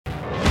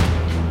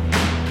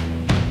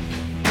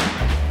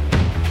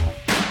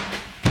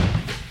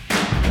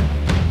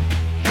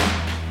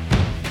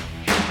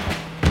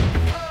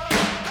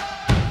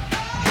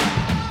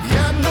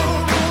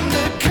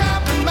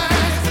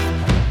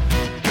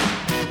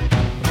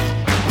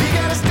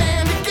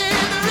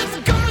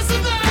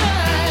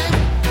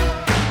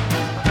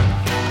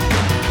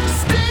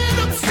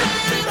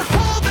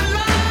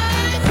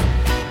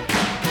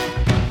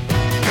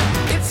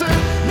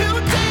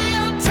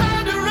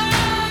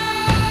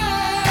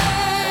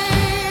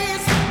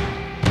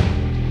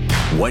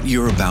What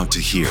you're about to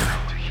hear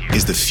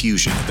is the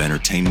fusion of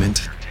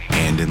entertainment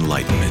and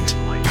enlightenment.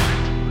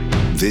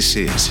 This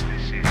is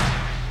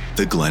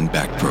the Glenn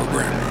Beck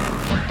Program.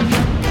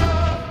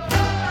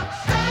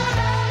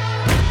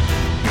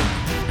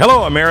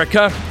 Hello,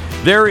 America.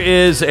 There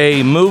is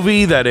a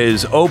movie that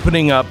is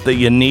opening up that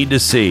you need to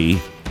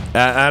see.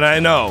 And I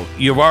know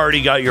you've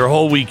already got your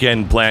whole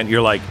weekend planned.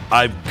 You're like,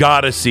 I've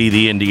got to see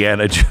the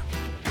Indiana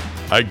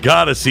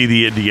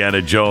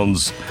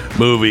Jones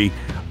movie.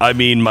 I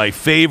mean, my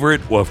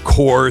favorite, of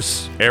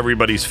course,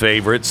 everybody's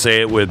favorite, say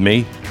it with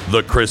me,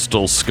 The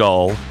Crystal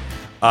Skull.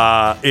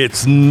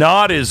 It's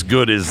not as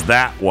good as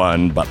that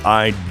one, but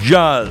I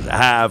just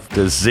have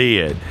to see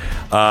it.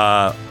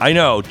 I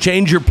know,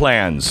 change your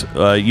plans.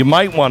 You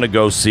might want to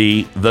go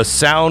see The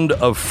Sound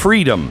of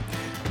Freedom.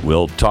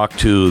 We'll talk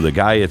to the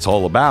guy it's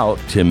all about,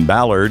 Tim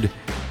Ballard,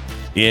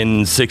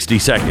 in 60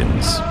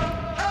 seconds.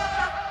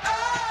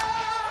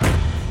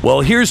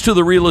 Well, here's to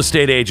the real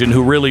estate agent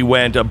who really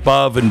went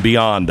above and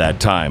beyond that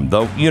time.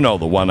 The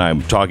one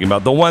I'm talking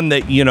about. The one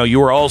that,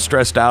 you were all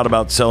stressed out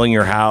about selling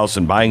your house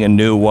and buying a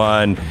new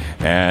one,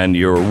 and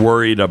you're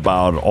worried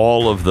about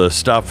all of the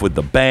stuff with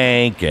the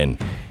bank, and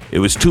it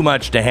was too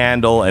much to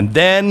handle. And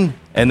then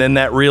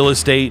that real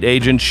estate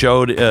agent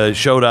showed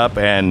up,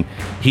 and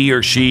he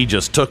or she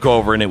just took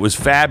over, and it was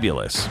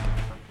fabulous.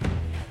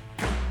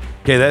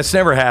 Okay, that's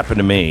never happened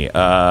to me.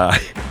 I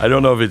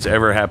don't know if it's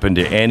ever happened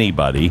to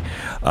anybody.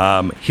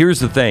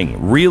 Here's the thing.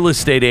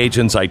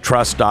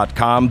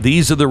 realestateagentsitrust.com.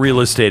 These are the real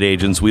estate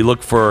agents. We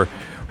look for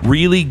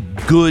really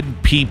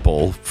good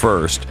people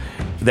first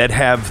that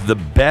have the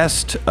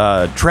best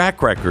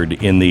track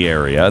record in the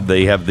area.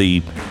 They have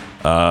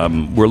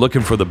we're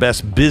looking for the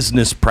best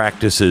business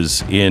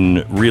practices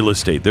in real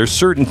estate. There's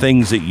certain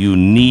things that you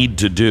need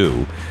to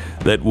do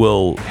that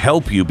will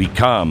help you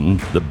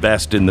become the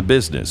best in the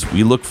business.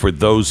 We look for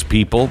those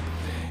people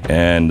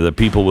and the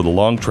people with a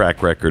long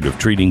track record of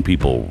treating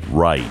people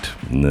right.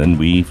 And then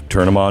we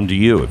turn them on to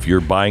you. If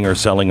you're buying or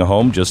selling a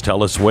home, just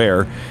tell us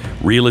where.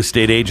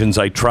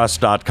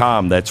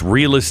 realestateagentsitrust.com. That's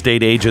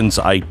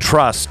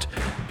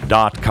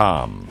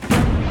realestateagentsitrust.com.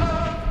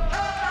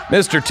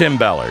 Mr. Tim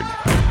Ballard,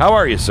 how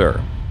are you, sir?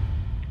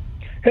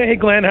 Hey,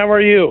 Glenn, how are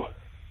you?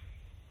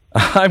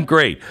 I'm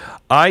great.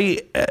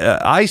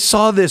 I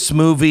saw this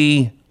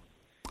movie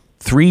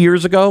 3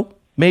 years ago,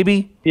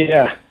 maybe.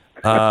 Yeah.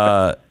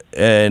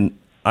 And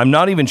I'm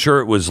not even sure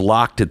it was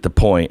locked at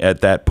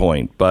that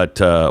point, but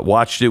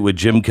watched it with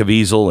Jim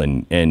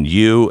Caviezel and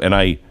you, and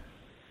I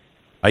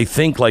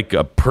think like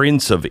a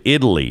Prince of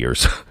Italy or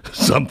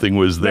something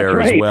was there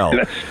as well.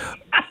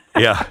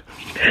 Yeah.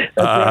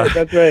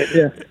 That's right.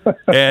 Yeah.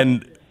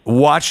 And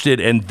watched it,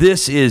 and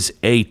this is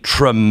a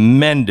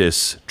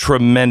tremendous,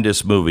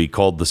 tremendous movie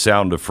called The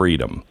Sound of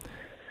Freedom.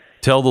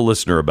 Tell the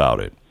listener about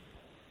it.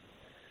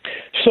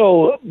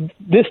 So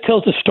this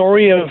tells the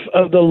story of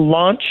the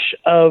launch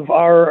of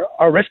our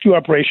rescue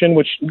operation,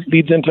 which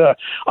leads into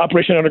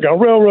Operation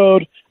Underground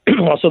Railroad,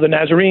 also the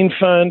Nazarene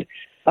Fund.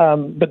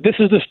 But this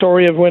is the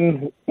story of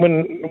when I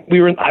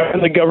was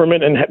in the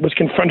government and was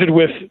confronted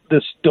with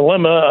this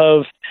dilemma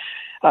of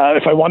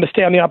if I wanted to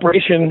stay on the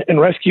operation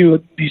and rescue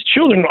these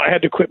children, I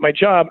had to quit my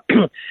job.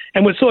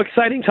 And what's so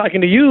exciting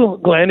talking to you,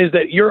 Glenn, is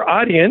that your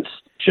audience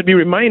should be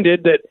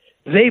reminded that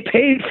they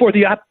paid for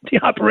the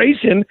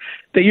operation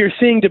that you're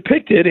seeing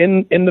depicted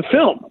in the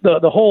film,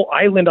 the whole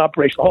island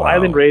operation, the whole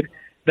island raid.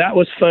 That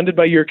was funded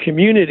by your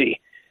community.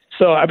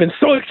 So I've been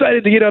so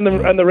excited to get on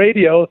the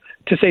radio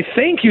to say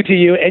thank you to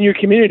you and your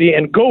community,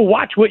 and go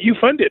watch what you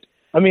funded.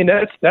 I mean,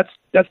 that's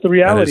the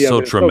reality. That is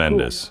of it.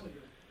 Tremendous. So cool.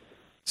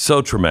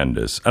 So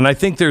tremendous. And I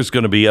think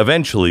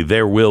eventually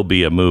there will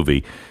be a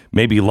movie,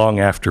 maybe long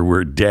after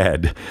we're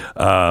dead,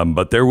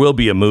 but there will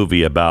be a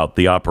movie about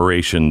the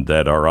operation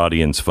that our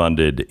audience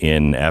funded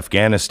in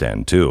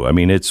Afghanistan, too. I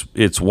mean, it's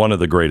one of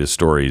the greatest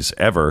stories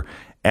ever,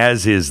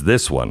 as is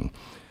this one.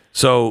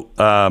 So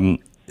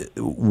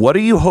what are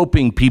you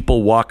hoping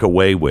people walk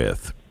away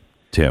with,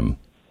 Tim?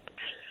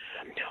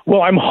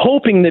 Well, I'm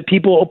hoping that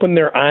people open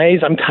their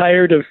eyes. I'm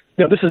tired of,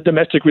 this is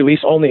domestic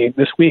release only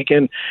this week,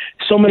 and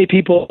so many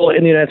people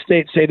in the United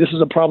States say this is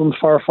a problem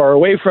far, far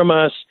away from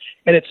us,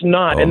 and it's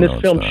not. And this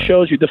film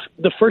shows you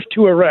the first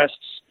two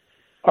arrests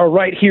are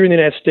right here in the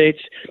United States.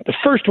 The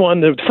first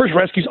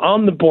rescue's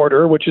on the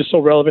border, which is so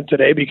relevant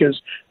today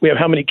because we have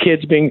how many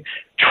kids being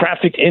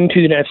trafficked into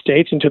the United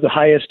States, into the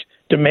highest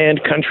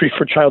demand country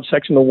for child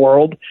sex in the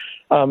world.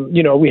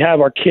 We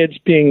have our kids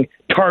being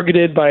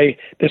targeted by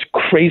this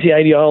crazy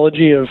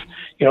ideology of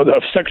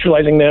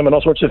sexualizing them and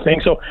all sorts of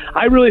things. So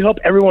I really hope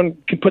everyone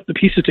can put the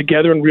pieces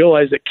together and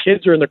realize that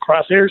kids are in the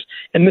crosshairs,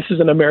 and this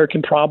is an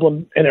American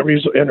problem, and it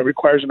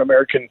requires an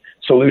American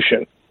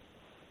solution.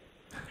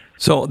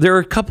 So there are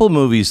a couple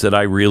movies that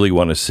I really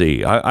want to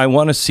see. I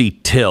want to see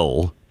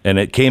Till, and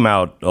it came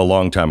out a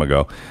long time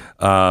ago,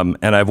 and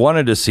I've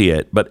wanted to see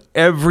it, but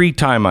every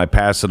time I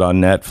pass it on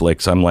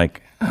Netflix, I'm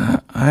like,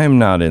 I'm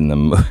not in the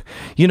mood.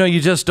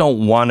 You just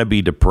don't want to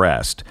be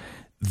depressed.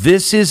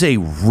 This is a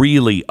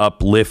really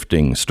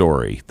uplifting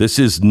story. This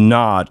is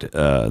not,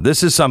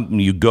 this is something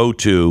you go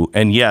to,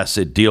 and yes,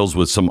 it deals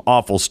with some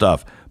awful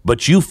stuff,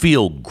 but you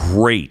feel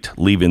great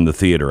leaving the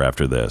theater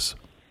after this.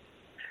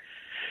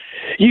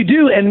 You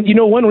do, and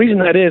one reason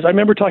that is, I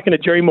remember talking to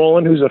Jerry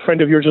Mullen, who's a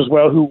friend of yours as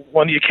well, who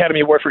won the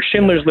Academy Award for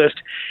Schindler's List,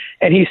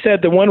 and he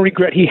said the one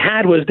regret he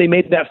had was they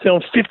made that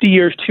film 50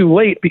 years too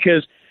late,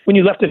 because when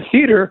you left the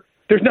theater,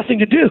 there's nothing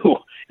to do.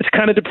 It's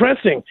kind of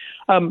depressing.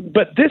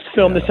 But this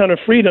film, The Sound of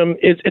Freedom,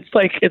 it's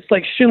like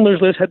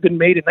Schindler's List had been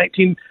made in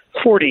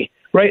 1940,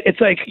 right?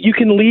 It's like you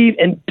can leave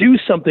and do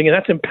something, and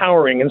that's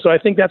empowering. And so I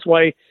think that's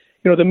why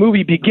the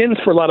movie begins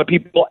for a lot of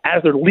people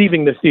as they're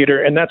leaving the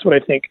theater, and that's what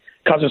I think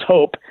causes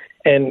hope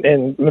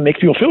and makes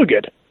people feel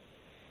good.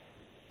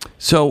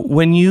 So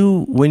when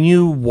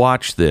you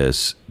watch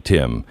this,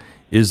 Tim,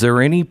 is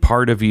there any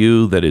part of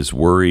you that is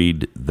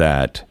worried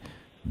that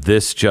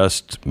this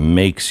just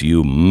makes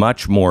you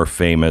much more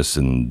famous,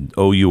 and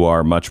you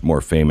are much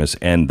more famous,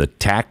 and the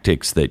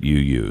tactics that you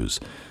use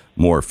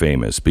more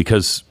famous?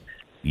 Because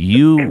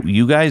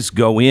you guys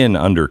go in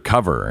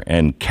undercover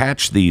and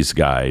catch these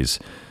guys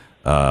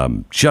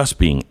just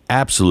being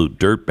absolute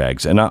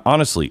dirtbags. And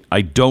honestly,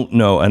 I don't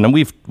know. And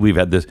we've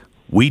had this.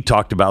 We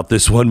talked about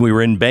this when we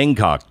were in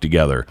Bangkok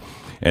together,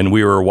 and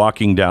we were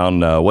walking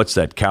down what's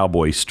that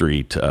cowboy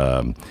street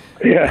in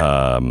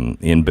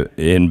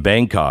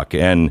Bangkok,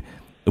 and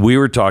we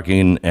were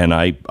talking, and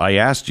I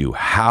asked you,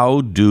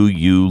 how do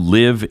you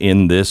live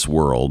in this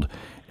world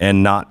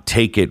and not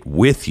take it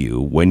with you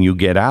when you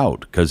get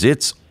out? Because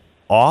it's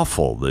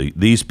awful,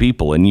 these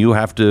people, and you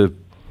have to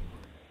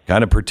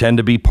kind of pretend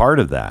to be part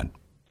of that.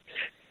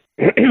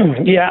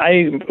 Yeah,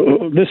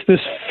 this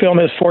film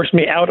has forced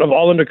me out of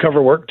all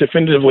undercover work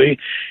definitively,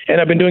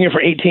 and I've been doing it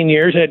for 18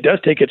 years, and it does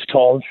take its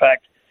toll. In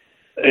fact,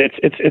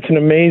 it's an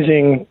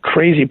amazing,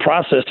 crazy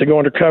process to go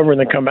undercover and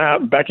then come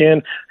out back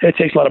in. It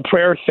takes a lot of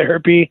prayer,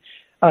 therapy.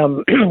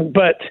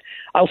 But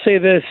I'll say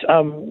this,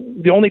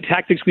 the only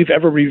tactics we've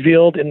ever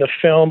revealed in the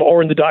film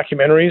or in the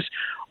documentaries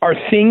are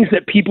things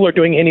that people are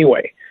doing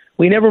anyway.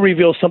 We never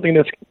reveal something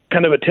that's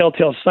kind of a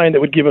telltale sign that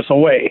would give us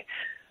away.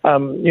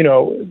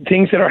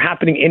 Things that are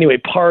happening anyway,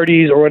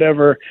 parties or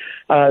whatever.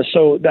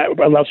 So that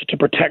allows us to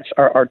protect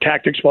our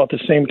tactics while at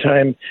the same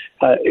time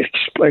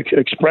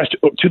express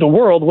to the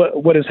world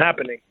what is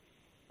happening.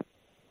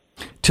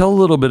 Tell a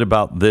little bit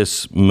about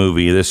this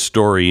movie, this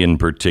story in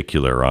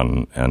particular,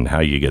 on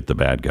how you get the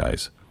bad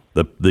guys,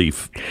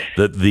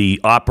 the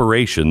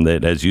operation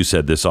that, as you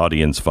said, this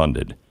audience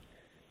funded.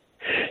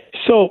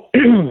 So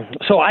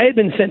I had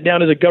been sent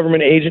down as a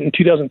government agent in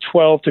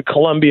 2012 to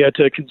Colombia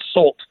to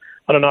consult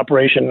on an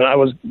operation. And it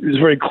was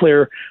very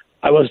clear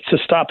I was to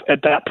stop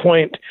at that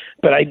point,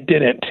 but I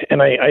didn't.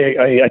 And I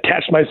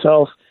attached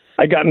myself.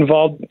 I got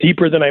involved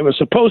deeper than I was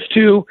supposed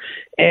to.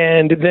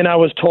 And then I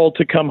was told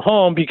to come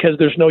home because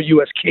there's no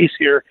U.S. case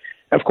here.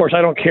 Of course,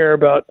 I don't care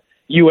about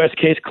U.S.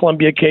 case,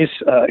 Colombia case,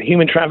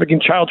 human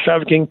trafficking, child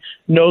trafficking,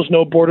 knows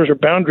no borders or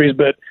boundaries.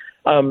 But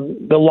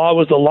the law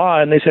was the law,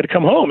 and they said,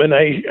 come home. And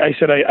I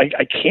said,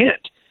 I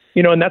can't,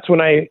 and that's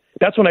when I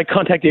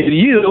contacted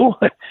you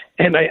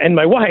and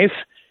my wife.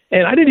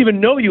 And I didn't even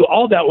know you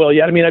all that well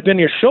yet. I mean, I've been on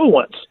your show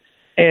once,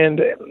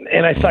 and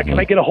I thought, can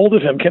I get a hold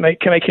of him? Can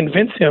I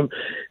convince him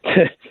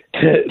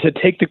to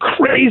take the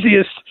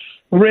craziest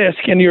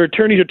risk? And your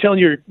attorneys are telling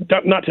you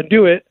not to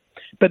do it,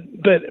 but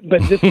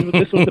this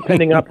was the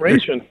pending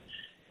operation,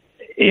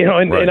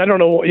 And I don't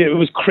know, it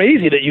was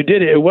crazy that you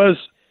did it. It was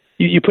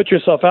you put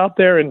yourself out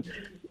there, and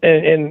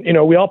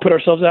we all put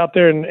ourselves out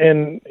there,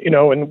 and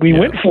we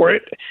went for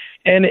it,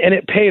 and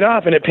it paid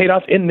off, and it paid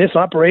off in this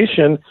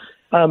operation.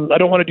 I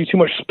don't want to do too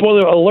much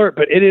spoiler alert,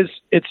 but it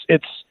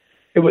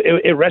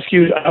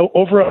rescued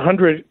over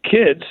 100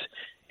 kids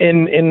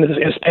in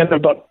a span of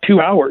about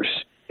 2 hours,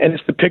 and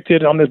it's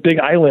depicted on this big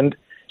island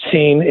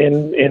scene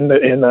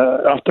in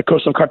off the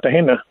coast of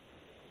Cartagena.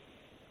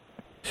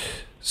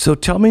 So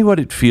tell me what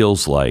it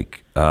feels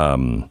like,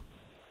 and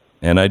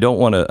I don't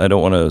want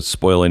to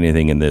spoil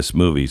anything in this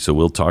movie. So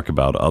we'll talk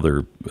about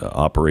other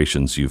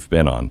operations you've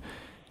been on.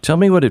 Tell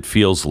me what it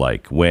feels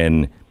like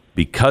when,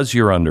 because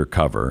you're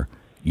undercover,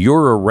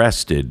 you're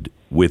arrested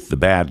with the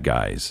bad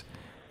guys,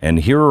 and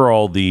here are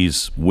all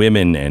these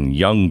women and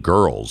young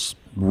girls,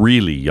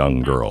 really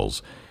young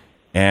girls,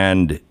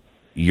 and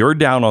you're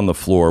down on the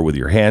floor with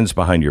your hands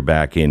behind your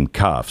back in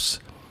cuffs,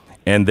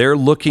 and they're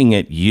looking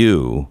at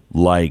you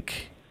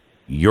like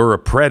you're a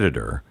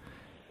predator,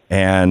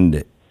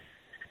 and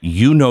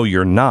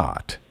you're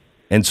not.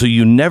 And so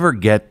you never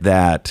get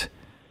that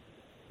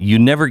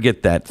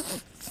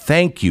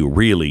thank you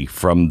really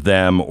from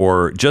them,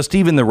 or just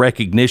even the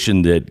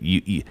recognition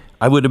that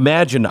I would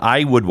imagine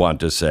I would want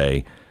to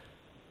say,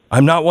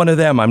 I'm not one of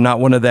them. I'm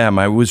not one of them.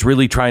 I was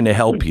really trying to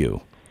help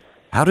you.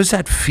 How does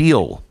that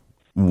feel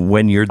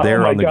when you're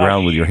there on the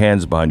ground with your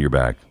hands behind your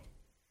back?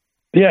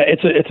 Yeah,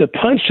 it's a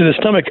punch to the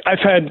stomach. I've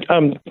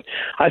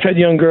had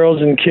young girls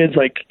and kids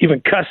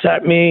even cuss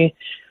at me.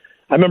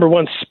 I remember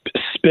one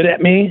spit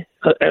at me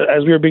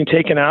as we were being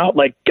taken out,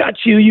 like,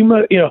 got you,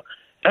 And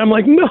I'm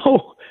like,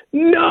 no,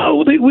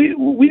 no,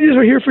 we just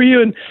were here for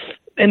you.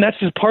 And that's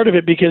just part of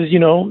it because,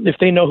 if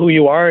they know who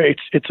you are,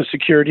 it's a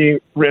security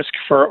risk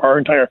for our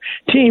entire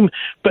team.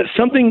 But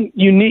something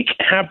unique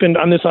happened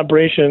on this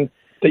operation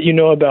that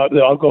about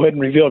that I'll go ahead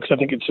and reveal because I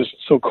think it's just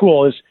so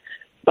cool is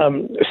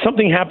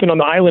something happened on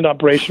the island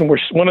operation where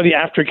one of the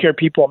aftercare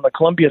people on the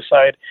Colombia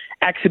side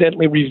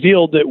accidentally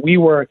revealed that we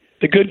were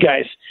the good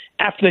guys.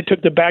 After they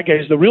took the bad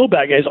guys, the real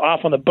bad guys,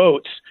 off on the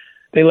boats,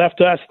 they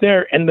left us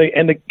there, and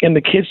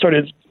the kids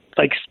started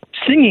like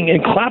singing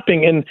and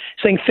clapping and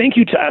saying thank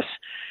you to us.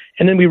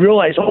 And then we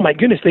realized, oh my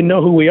goodness, they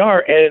know who we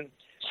are. And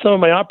some of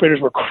my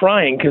operators were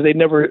crying because they'd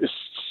never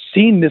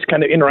seen this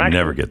kind of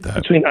interaction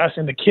between us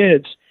and the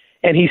kids.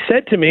 And he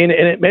said to me, and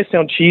it may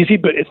sound cheesy,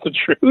 but it's the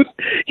truth.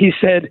 He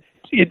said,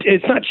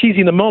 it's not cheesy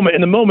in the moment.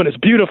 In the moment, it's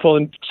beautiful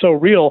and so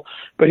real.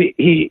 But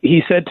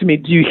he said to me,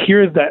 do you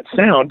hear that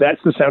sound?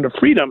 That's the sound of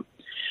freedom.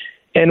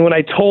 And when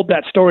I told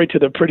that story to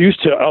the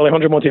producer,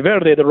 Alejandro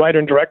Monteverde, the writer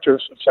and director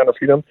of Sound of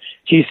Freedom,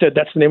 he said,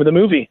 that's the name of the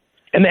movie.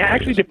 And they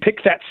actually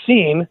depict that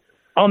scene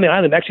on the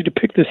island, actually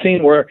depict the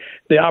scene where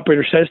the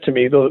operator says to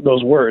me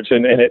those words.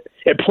 And it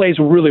plays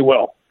really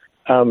well.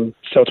 So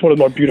it's one of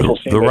the more beautiful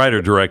scenes. The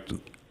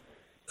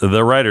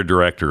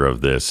writer-director of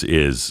this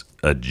is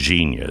a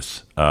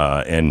genius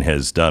and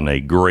has done a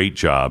great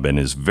job and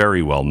is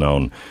very well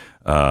known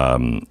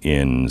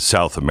in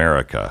South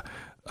America.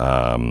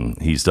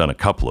 He's done a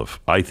couple of,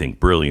 I think,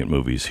 brilliant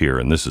movies here,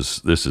 and this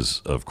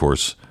is of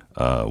course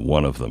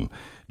one of them.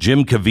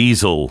 Jim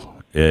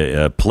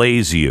Caviezel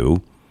plays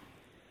you.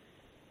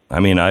 I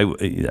mean,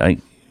 I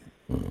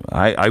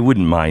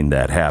wouldn't mind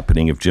that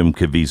happening if Jim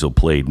Caviezel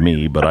played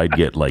me, but I'd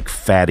get like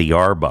Fatty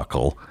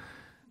Arbuckle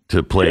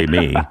to play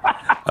me.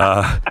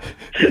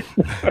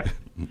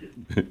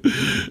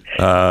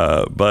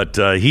 But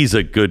he's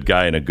a good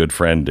guy and a good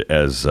friend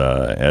as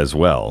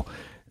well.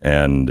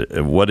 And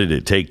what did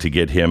it take to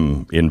get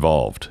him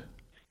involved?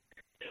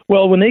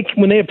 Well, when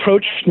they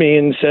approached me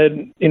and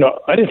said,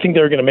 I didn't think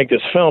they were going to make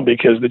this film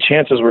because the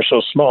chances were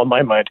so small in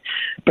my mind.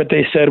 But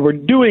they said, we're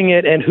doing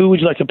it, and who would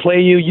you like to play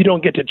you? You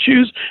don't get to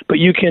choose, but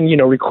you can,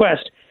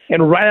 request.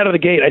 And right out of the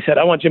gate, I said,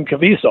 I want Jim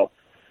Caviezel.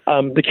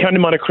 The Count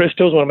of Monte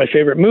Cristo is one of my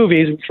favorite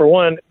movies, for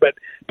one. But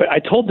I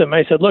told them,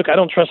 I said, look, I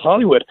don't trust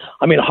Hollywood.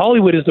 I mean,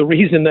 Hollywood is the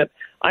reason that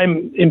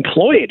I'm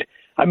employed.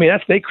 I mean,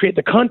 they create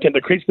the content,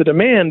 that creates the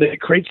demand,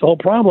 that creates the whole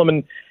problem.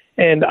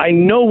 And I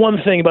know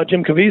one thing about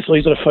Jim Caviezel.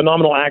 He's a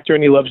phenomenal actor,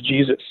 and he loves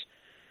Jesus.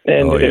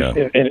 And,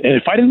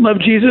 if I didn't love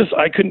Jesus,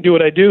 I couldn't do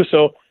what I do.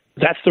 So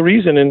that's the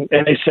reason. And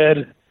they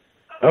said,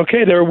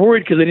 okay, they were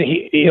worried because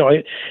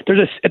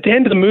there's at the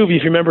end of the movie,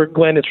 if you remember,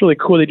 Glenn, it's really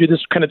cool. They do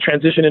this kind of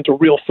transition into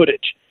real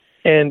footage.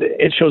 And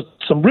it shows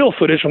some real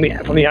footage from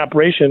the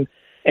operation.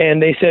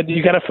 And they said,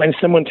 you got to find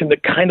someone, Tim,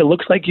 that kind of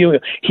looks like you.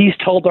 He's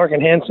tall, dark,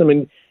 and handsome,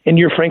 and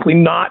you're frankly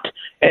not.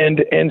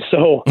 And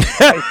so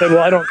I said,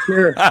 well, I don't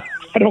care.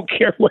 I don't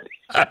care what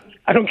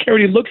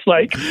he looks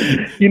like.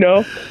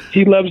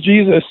 He loves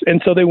Jesus. And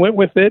so they went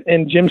with it,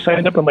 and Jim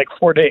signed up in like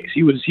 4 days.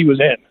 He was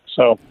in.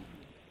 So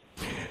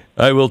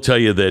I will tell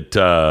you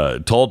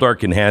that tall,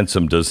 dark, and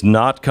handsome does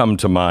not come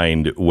to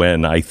mind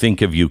when I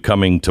think of you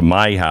coming to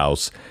my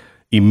house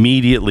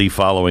immediately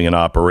following an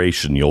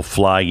operation. You'll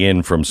fly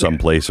in from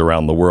someplace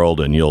around the world,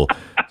 and you'll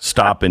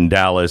stop in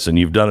Dallas, and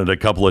you've done it a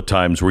couple of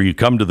times where you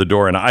come to the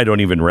door and I don't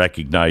even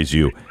recognize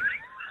you.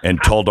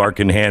 And tall, dark,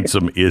 and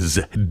handsome is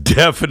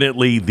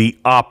definitely the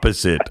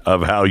opposite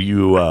of how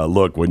you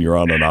look when you're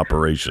on an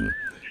operation.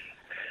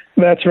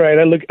 That's right.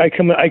 I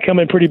come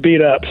in pretty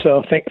beat up.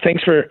 So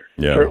thanks for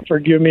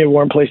giving me a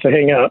warm place to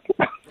hang out.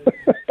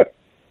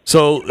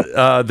 So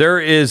there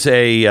is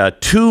a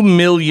 2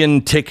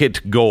 million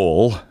ticket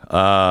goal.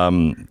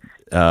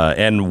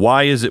 And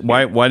why is it?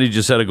 Why did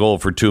you set a goal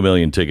for 2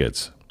 million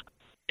tickets?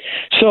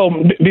 So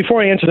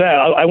before I answer that,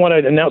 I want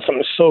to announce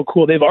something so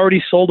cool. They've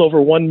already sold over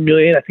 1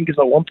 million. I think it's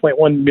about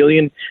 1.1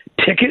 million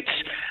tickets.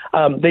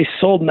 They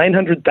sold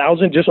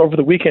 900,000 just over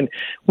the weekend.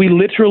 We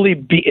literally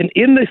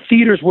in the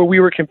theaters where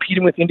we were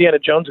competing with Indiana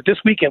Jones this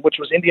weekend, which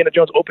was Indiana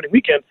Jones opening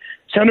weekend.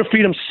 Sound of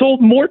Freedom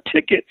sold more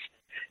tickets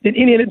than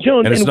Indiana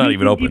Jones, and it's not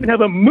even open. Even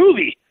have a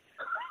movie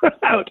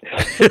out.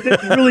 So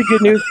that's really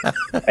good news.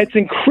 It's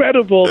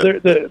incredible.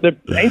 The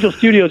Angel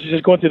Studios is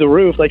just going through the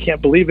roof. I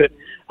can't believe it.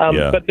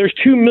 But there's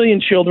 2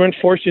 million children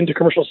forced into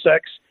commercial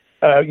sex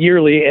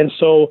yearly, and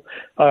so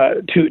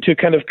to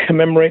kind of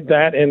commemorate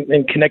that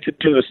and connect it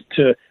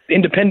to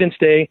Independence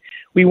Day,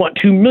 we want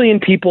 2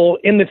 million people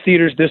in the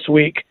theaters this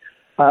week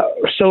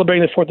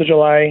celebrating the 4th of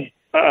July,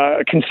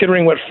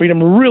 considering what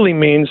freedom really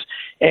means,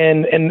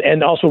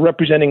 and also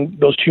representing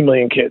those 2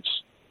 million kids.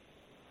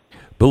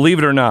 Believe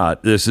it or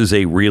not, this is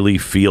a really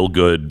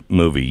feel-good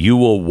movie. You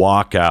will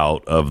walk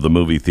out of the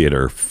movie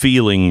theater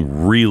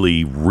feeling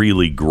really,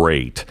 really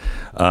great,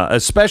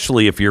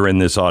 especially if you're in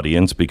this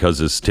audience,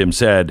 because as Tim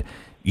said,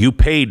 you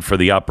paid for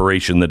the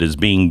operation that is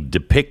being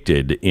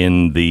depicted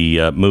in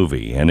the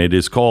movie, and it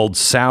is called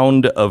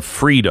Sound of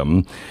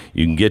Freedom.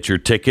 You can get your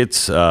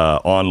tickets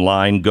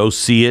online. Go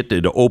see it.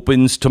 It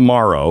opens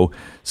tomorrow.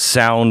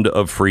 Sound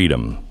of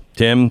Freedom.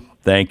 Tim,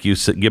 thank you.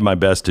 Give my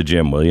best to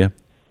Jim, will you?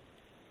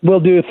 Will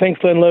do.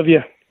 Thanks, Glenn. Love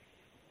you.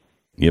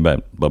 You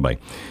bet. Bye-bye.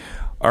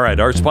 All right,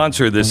 our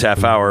sponsor this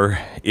half hour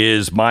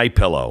is My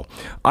Pillow.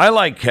 I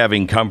like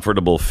having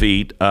comfortable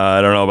feet. I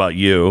don't know about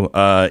you.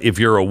 If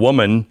you're a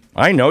woman,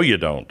 I know you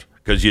don't,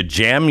 because you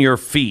jam your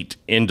feet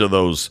into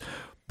those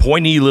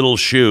pointy little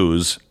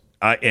shoes,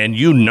 and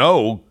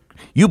you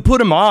put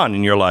them on,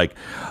 and you're like,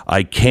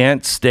 I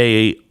can't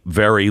stay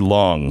very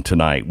long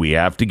tonight. We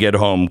have to get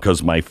home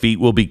because my feet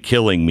will be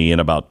killing me in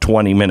about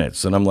 20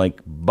 minutes. And I'm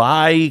like,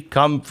 buy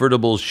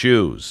comfortable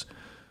shoes.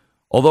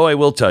 Although I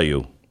will tell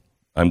you,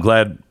 I'm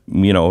glad,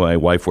 my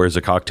wife wears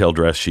a cocktail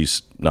dress.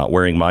 She's not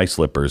wearing my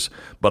slippers,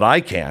 but I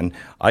can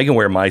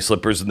wear my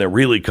slippers, and they're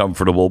really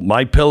comfortable.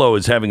 My Pillow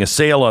is having a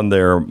sale on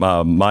their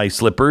my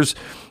slippers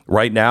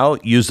right now.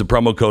 Use the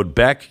promo code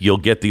Beck. You'll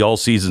get the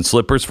all-season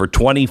slippers for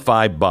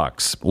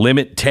 $25.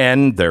 Limit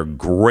 10. They're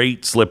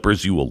great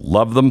slippers. You will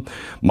love them.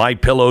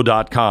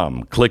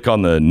 MyPillow.com. Click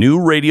on the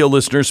new radio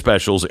listener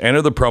specials.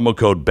 Enter the promo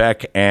code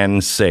Beck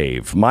and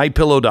save.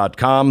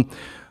 MyPillow.com.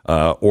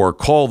 Or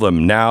call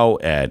them now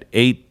at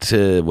 8,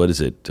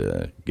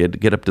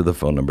 get up to the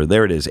phone number.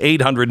 There it is,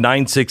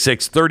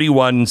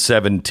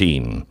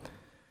 800-966-3117.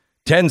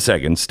 10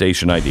 seconds,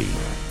 station ID.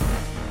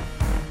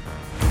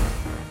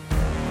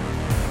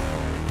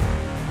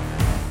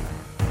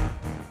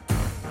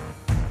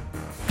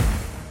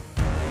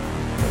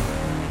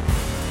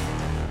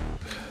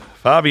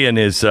 Fabian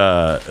is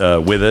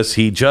with us.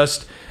 He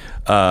just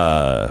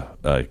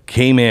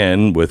came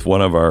in with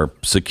one of our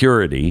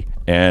security,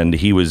 and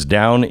he was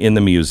down in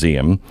the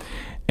museum,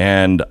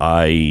 and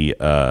I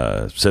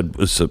said,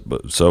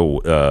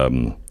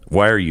 so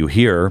why are you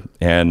here?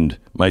 And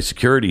my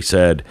security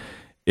said,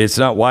 it's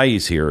not why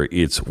he's here,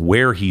 it's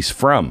where he's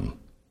from.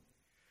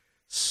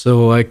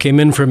 So I came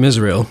in from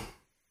Israel,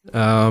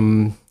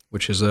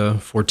 which is a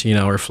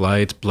 14-hour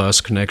flight plus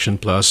connection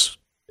plus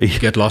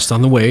get lost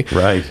on the way.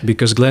 Right.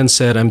 Because Glenn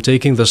said, I'm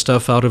taking the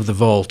stuff out of the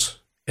vault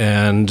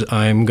and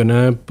I'm going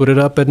to put it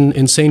up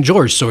in St.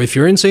 George. So if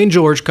you're in St.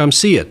 George, come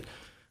see it.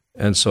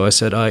 And so I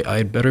said,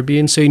 I'd better be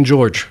in St.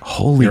 George.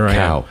 Holy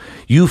cow.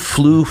 You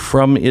flew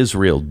from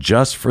Israel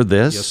just for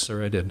this? Yes,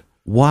 sir, I did.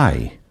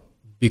 Why?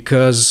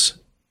 Because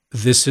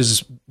this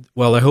is,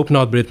 well, I hope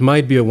not, but it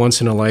might be a once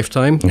in a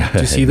lifetime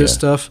to see this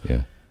stuff.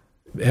 Yeah.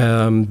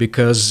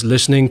 Because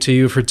listening to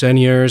you for 10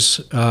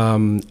 years,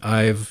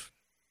 I've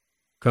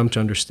come to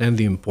understand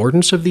the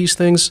importance of these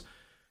things.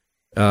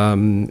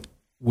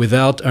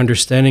 Without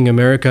understanding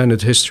America and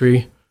its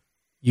history,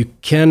 you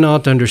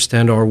cannot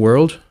understand our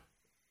world,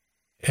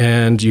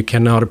 and you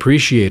cannot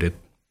appreciate it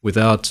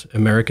without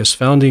America's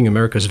founding,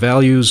 America's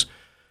values,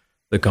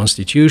 the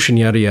Constitution,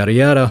 yada, yada,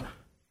 yada.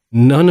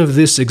 None of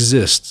this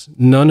exists.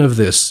 None of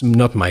this,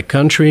 not my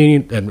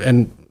country,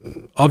 and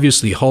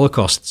obviously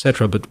Holocaust,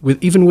 etc. But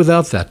even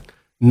without that,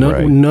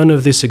 none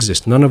of this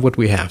exists. None of what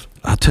we have.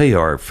 I'll tell you,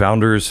 our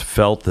founders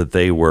felt that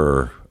they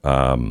were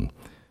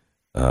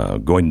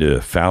going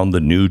to found the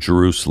New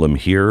Jerusalem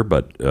here,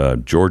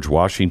 but George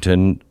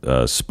Washington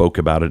spoke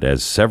about it,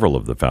 as several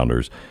of the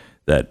founders,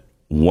 that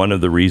one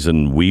of the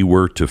reasons we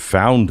were to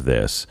found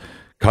this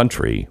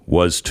country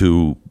was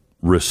to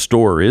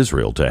restore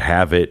Israel, to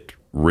have it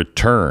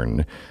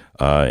return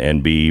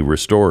and be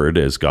restored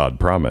as God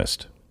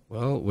promised.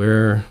 Well,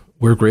 we're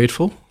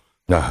grateful.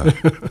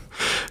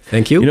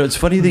 Thank you. It's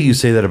funny that you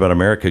say that about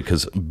America,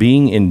 because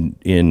being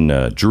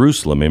in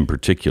Jerusalem in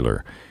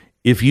particular,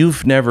 if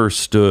you've never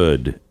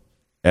stood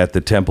at the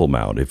Temple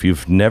Mount, if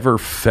you've never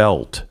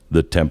felt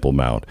the Temple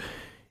Mount,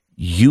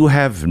 you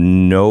have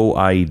no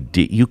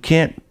idea.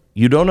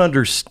 You don't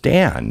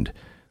understand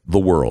the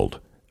world,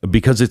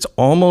 because it's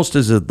almost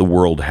as if the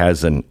world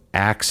has an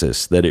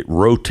axis that it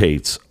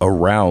rotates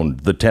around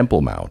the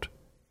Temple Mount.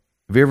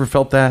 Have you ever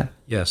felt that?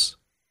 Yes.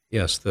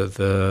 Yes,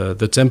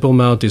 the Temple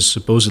Mount is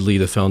supposedly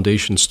the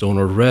foundation stone,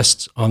 or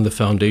rests on the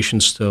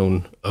foundation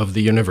stone of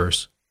the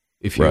universe.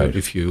 If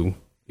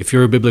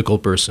you're a biblical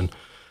person,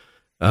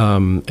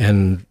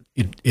 and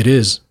it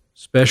is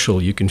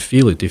special. You can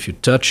feel it if you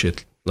touch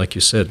it. Like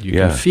you said, you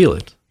can feel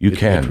it.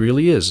 It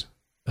really is.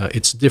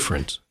 It's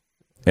different,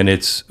 and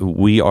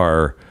we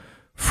are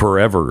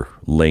forever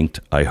linked.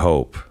 I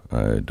hope.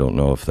 I don't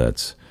know if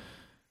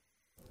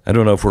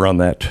we're on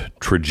that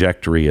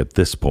trajectory at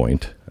this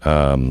point.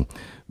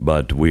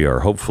 But we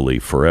are hopefully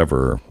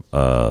forever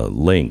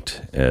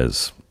linked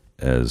as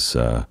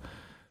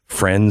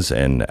friends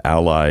and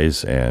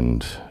allies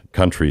and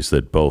countries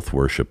that both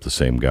worship the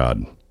same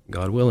God.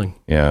 God willing.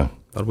 Yeah.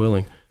 God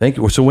willing. Thank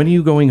you. So when are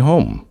you going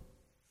home?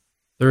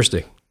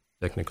 Thursday,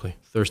 technically.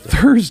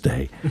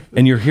 Thursday.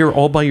 And you're here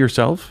all by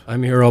yourself?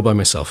 I'm here all by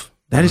myself.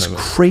 That is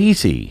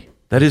crazy.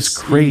 That is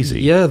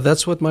crazy. Yeah,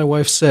 that's what my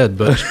wife said,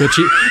 but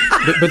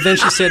then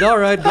she said, "All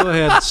right, go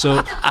ahead."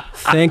 So,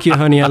 thank you,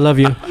 honey. I love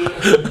you.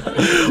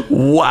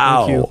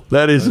 Wow, you.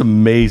 That is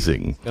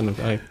amazing.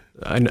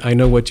 I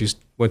know what you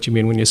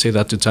mean when you say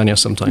that to Tanya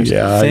sometimes.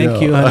 Yeah,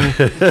 thank you, honey.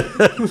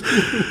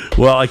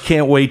 Well, I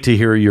can't wait to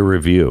hear your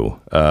review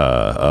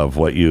of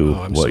what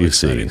you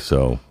see.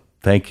 So,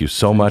 thank you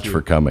so much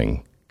for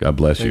coming. God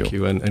bless you. Thank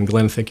you, and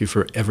Glenn, thank you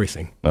for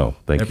everything. Oh,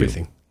 thank you.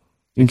 Everything.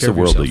 It's the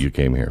world that you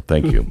came here.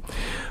 Thank you.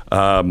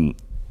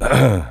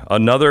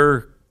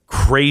 Another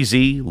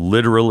crazy,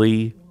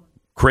 literally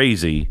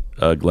crazy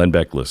Glenn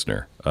Beck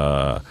listener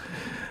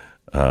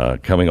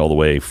coming all the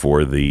way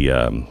for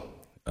the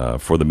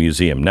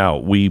museum. Now,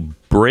 we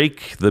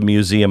break the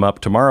museum up.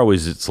 Tomorrow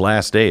is its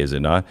last day, is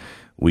it not?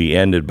 We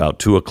end at about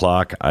 2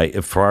 o'clock.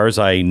 As far as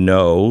I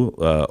know,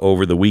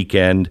 over the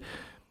weekend,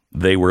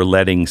 they were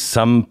letting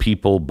some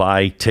people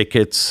buy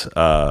tickets,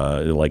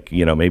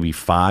 maybe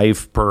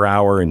 5 per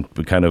hour,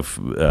 and kind of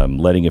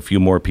letting a few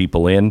more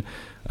people in.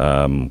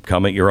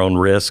 Come at your own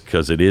risk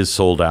because it is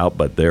sold out,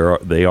 but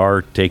they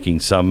are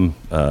taking some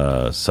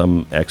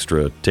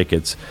extra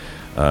tickets,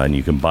 and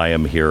you can buy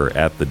them here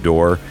at the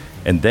door.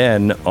 And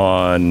then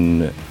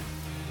on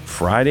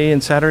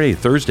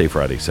Thursday,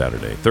 Friday,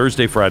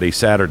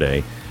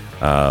 Saturday,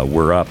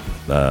 we're up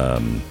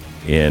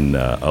in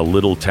a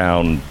little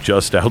town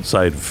just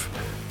outside of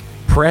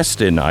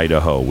Preston,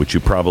 Idaho, which you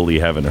probably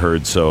haven't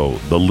heard. So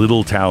the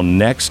little town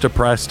next to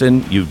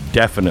Preston, you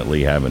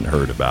definitely haven't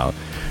heard about.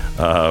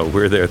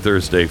 We're there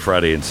Thursday,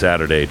 Friday, and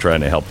Saturday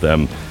trying to help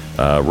them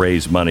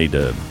raise money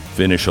to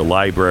finish a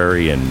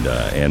library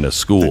and a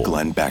school. The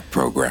Glenn Beck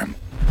Program.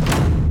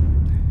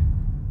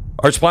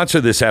 Our sponsor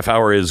this half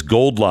hour is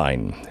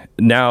Goldline.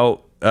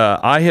 Now,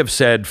 I have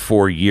said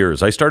for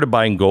years, I started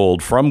buying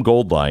gold from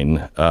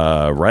Goldline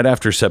right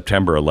after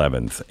September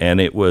 11th,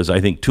 and it was,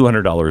 I think,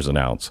 $200 an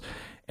ounce.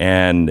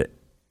 And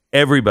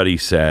everybody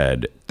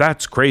said,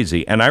 that's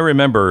crazy. And I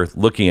remember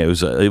looking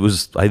at it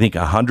was I think,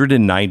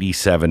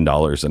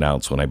 $197 an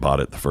ounce when I bought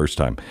it the first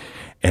time.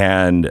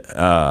 And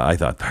I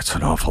thought, that's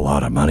an awful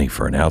lot of money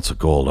for an ounce of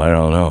gold. I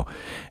don't know.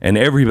 And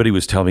everybody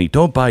was telling me,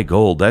 don't buy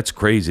gold. That's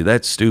crazy.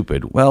 That's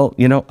stupid. Well,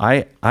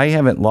 I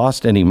haven't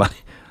lost any money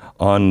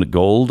on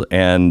gold.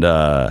 And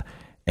I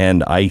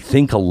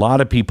think a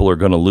lot of people are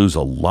going to lose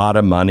a lot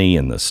of money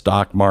in the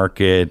stock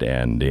market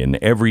and in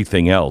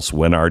everything else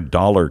when our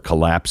dollar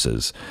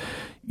collapses.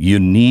 You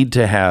need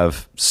to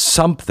have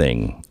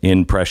something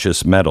in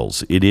precious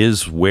metals. It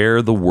is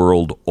where the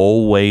world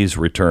always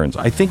returns.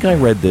 I think I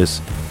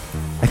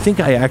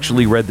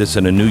actually read this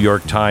in a New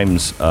York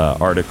Times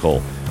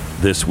article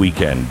this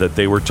weekend, that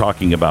they were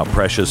talking about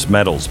precious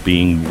metals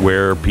being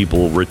where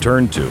people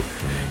return to.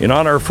 In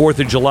honor of 4th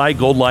of July,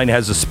 Goldline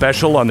has a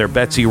special on their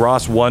Betsy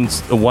Ross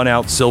 1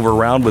 ounce silver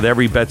round. With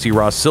every Betsy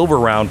Ross silver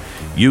round,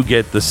 you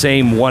get the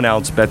same 1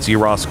 ounce Betsy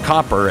Ross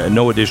copper at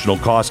no additional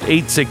cost.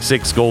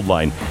 866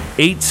 Goldline.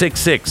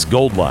 866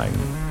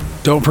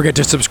 Goldline. Don't forget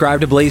to subscribe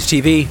to Blaze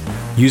TV.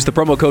 Use the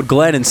promo code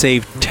Glenn and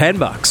save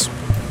 $10.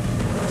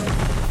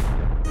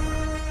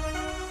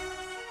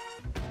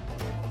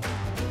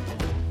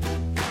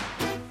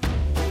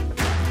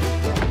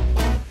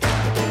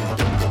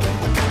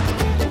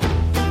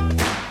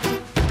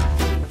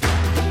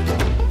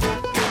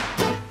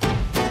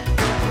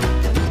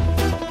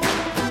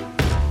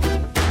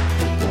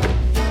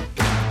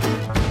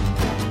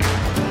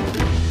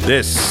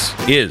 This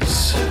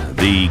is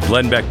the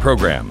Glenn Beck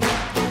Program.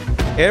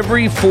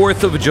 Every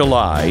 4th of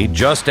July,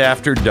 just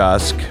after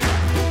dusk,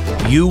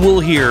 you will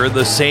hear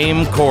the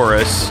same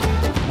chorus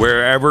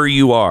wherever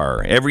you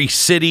are. Every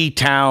city,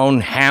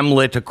 town,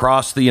 hamlet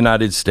across the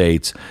United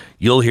States,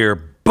 you'll hear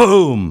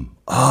boom,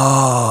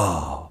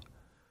 oh,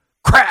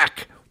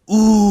 crack,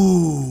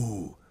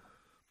 ooh,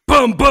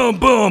 boom, boom,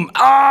 boom,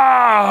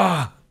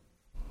 ah.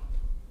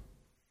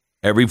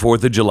 Every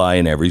 4th of July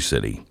in every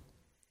city.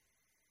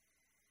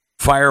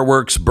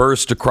 Fireworks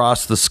burst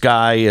across the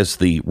sky as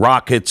the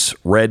rockets'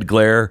 red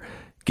glare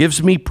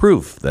gives me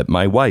proof that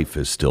my wife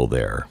is still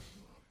there.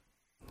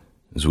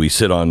 As we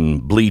sit on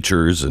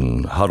bleachers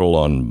and huddle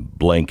on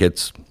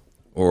blankets,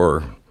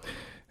 or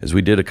as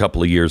we did a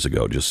couple of years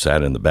ago, just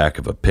sat in the back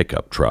of a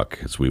pickup truck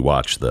as we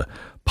watched the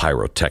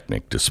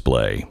pyrotechnic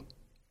display.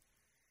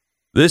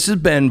 This has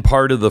been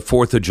part of the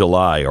 4th of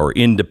July, or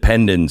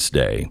Independence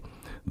Day,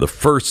 the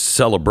first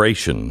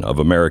celebration of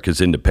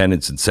America's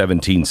independence in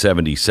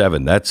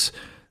 1777. That's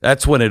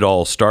when it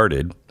all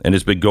started, and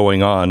has been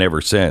going on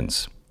ever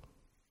since.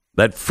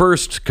 That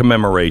first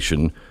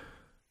commemoration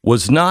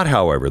was not,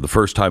 however, the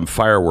first time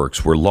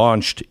fireworks were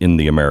launched in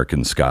the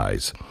American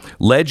skies.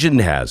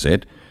 Legend has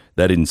it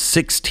that in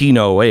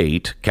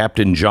 1608,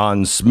 Captain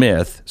John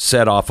Smith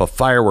set off a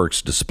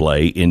fireworks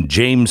display in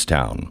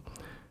Jamestown.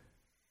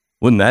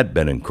 Wouldn't that have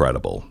been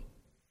incredible?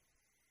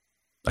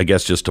 I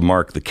guess just to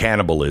mark the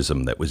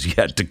cannibalism that was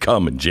yet to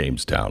come in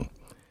Jamestown.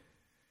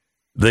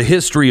 The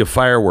history of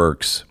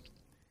fireworks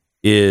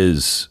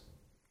is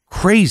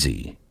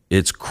crazy.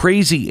 It's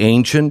crazy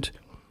ancient.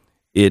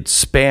 It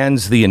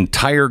spans the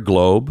entire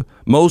globe.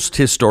 Most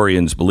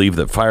historians believe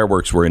that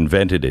fireworks were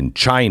invented in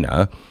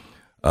China.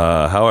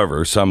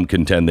 However, some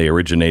contend they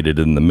originated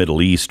in the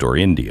Middle East or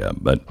India.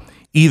 But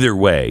either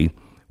way,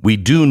 we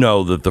do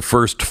know that the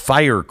first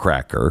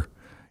firecracker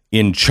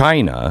in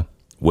China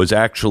was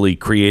actually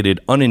created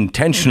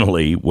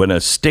unintentionally when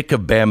a stick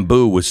of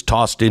bamboo was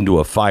tossed into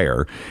a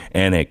fire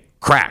and it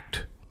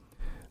cracked.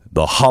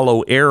 The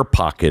hollow air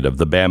pocket of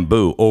the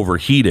bamboo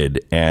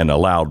overheated and a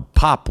loud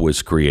pop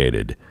was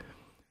created.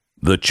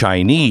 The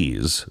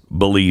Chinese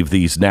believed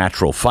these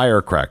natural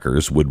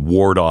firecrackers would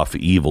ward off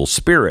evil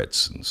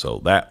spirits. And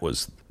so that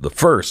was the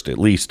first, at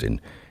least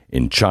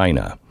in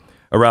China.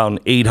 Around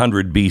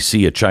 800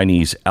 BC, a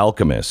Chinese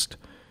alchemist,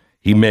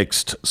 he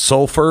mixed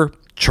sulfur,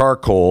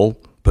 charcoal,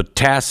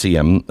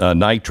 potassium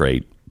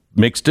nitrate,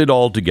 mixed it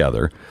all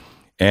together,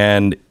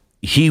 and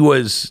he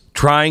was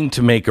trying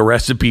to make a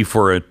recipe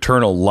for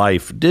eternal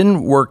life.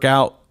 Didn't work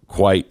out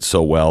quite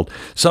so well.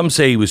 Some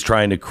say he was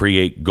trying to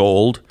create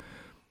gold,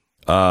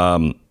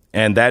 and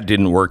that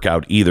didn't work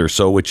out either.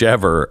 So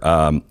whichever,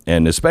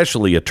 and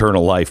especially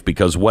eternal life,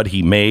 because what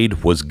he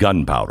made was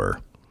gunpowder.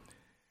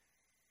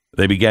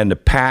 They began to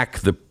pack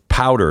the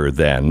powder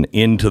then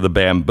into the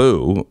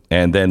bamboo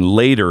and then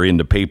later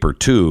into paper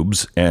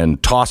tubes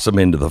and toss them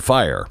into the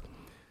fire.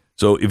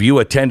 So if you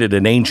attended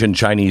an ancient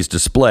Chinese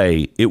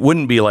display, it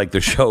wouldn't be like the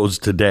shows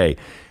today.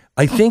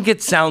 I think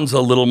it sounds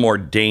a little more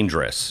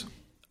dangerous,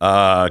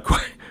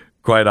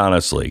 quite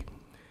honestly.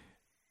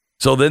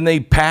 So then they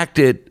packed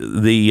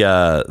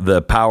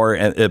the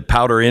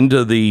powder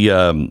into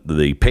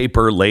the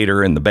paper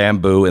later, and the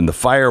bamboo, and the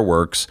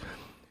fireworks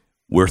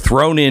were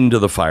thrown into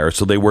the fire.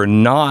 So they were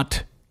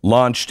not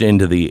launched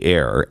into the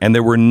air, and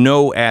there were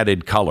no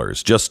added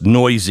colors, just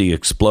noisy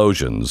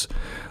explosions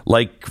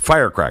like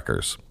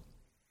firecrackers.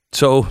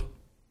 So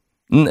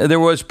there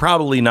was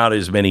probably not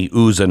as many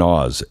oohs and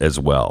ahs as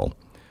well.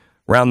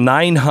 Around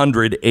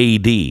 900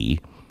 AD,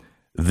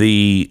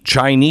 the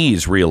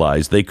Chinese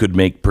realized they could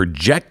make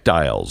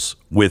projectiles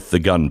with the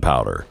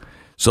gunpowder.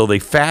 So they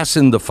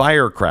fastened the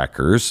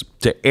firecrackers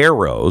to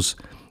arrows,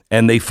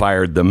 and they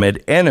fired them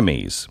at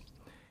enemies.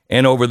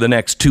 And over the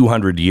next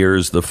 200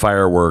 years, the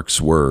fireworks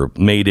were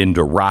made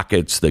into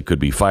rockets that could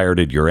be fired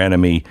at your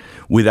enemy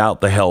without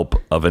the help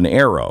of an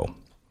arrow.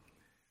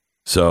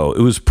 So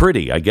it was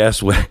pretty, I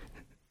guess. It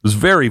was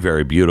very,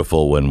 very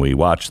beautiful when we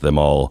watched them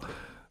all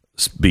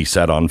be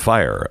set on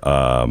fire.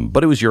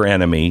 But it was your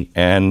enemy,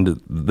 and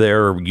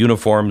their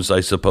uniforms, I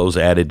suppose,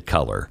 added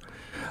color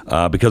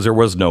because there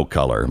was no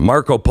color.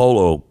 Marco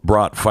Polo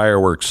brought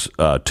fireworks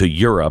to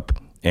Europe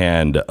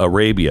and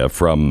Arabia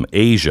from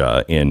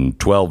Asia in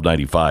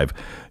 1295.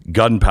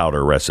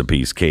 Gunpowder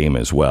recipes came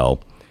as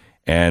well.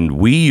 And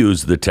we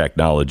used the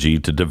technology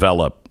to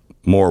develop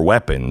more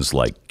weapons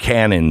like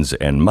cannons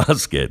and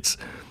muskets.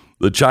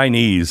 The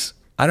Chinese,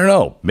 I don't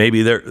know,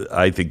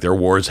 I think their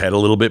wars had a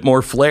little bit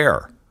more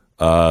flair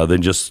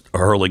than just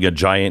hurling a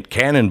giant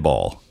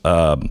cannonball.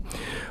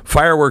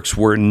 Fireworks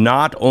were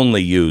not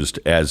only used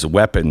as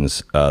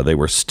weapons, they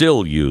were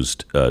still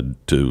used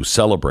to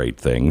celebrate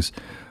things.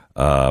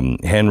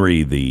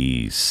 Henry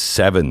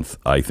VII,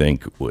 I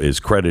think, is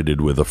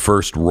credited with the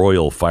first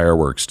royal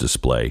fireworks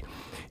display.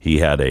 He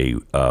had a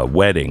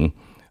wedding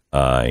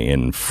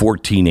in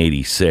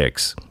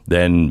 1486.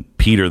 Then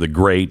Peter the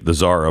Great, the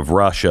Tsar of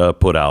Russia,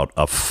 put out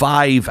a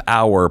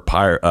 5-hour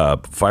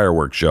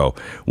fireworks show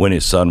when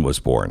his son was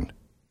born.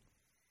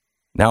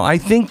 Now, I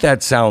think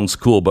that sounds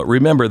cool, but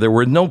remember, there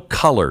were no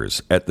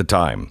colors at the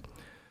time.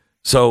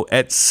 So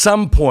at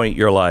some point,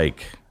 you're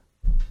like,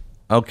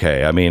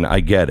 okay, I mean, I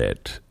get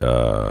it.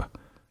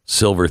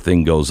 Silver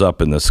thing goes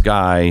up in the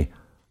sky,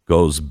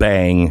 goes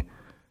bang,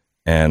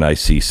 and I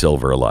see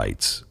silver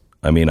lights.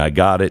 I mean, I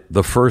got it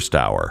the first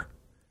hour.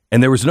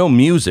 And there was no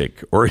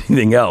music or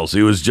anything else.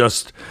 It was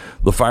just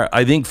the fire.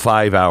 I think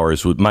 5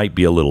 hours might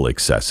be a little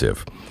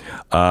excessive.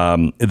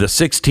 In the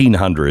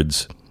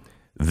 1600s,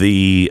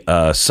 the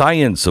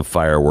science of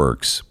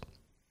fireworks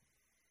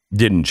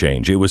didn't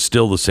change. It was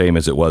still the same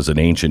as it was in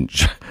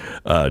ancient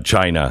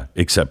China,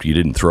 except you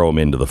didn't throw them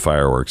into the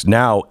fireworks.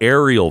 Now,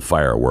 aerial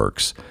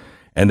fireworks,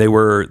 and they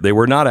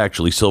were not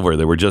actually silver.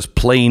 They were just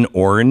plain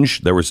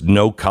orange. There was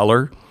no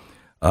color.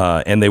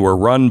 And they were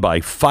run by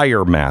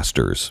fire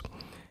masters,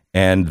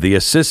 and the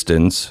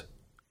assistants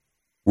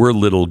were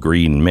little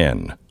green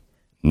men.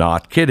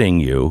 Not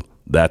kidding you.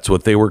 That's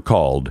what they were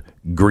called,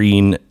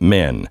 green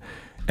men.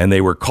 And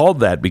they were called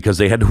that because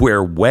they had to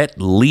wear wet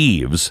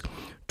leaves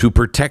to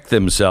protect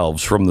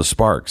themselves from the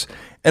sparks.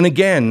 And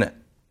again,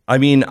 I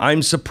mean,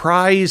 I'm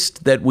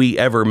surprised that we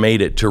ever made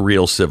it to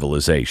real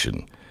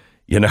civilization.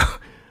 You know,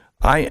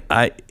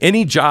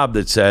 any job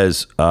that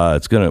says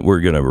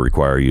we're gonna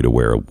require you to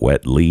wear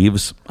wet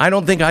leaves, I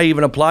don't think I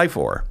even apply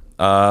for.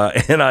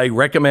 And I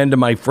recommend to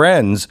my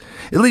friends,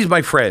 at least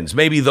my friends,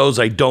 maybe those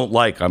I don't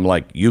like, I'm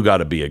like, you got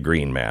to be a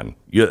green man.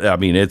 I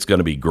mean, it's going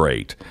to be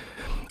great.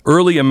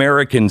 Early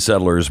American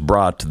settlers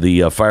brought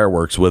the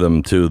fireworks with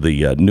them to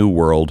the New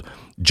World.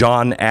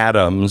 John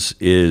Adams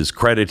is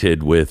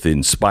credited with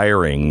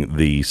inspiring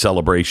the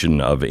celebration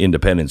of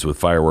independence with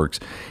fireworks.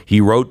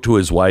 He wrote to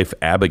his wife,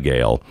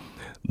 Abigail,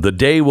 "The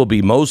day will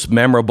be most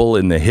memorable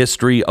in the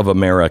history of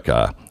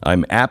America.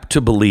 I'm apt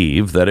to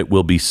believe that it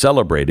will be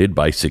celebrated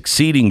by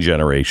succeeding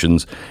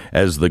generations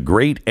as the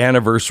great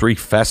anniversary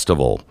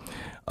festival.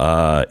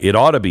 It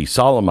ought to be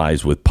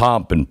solemnized with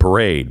pomp and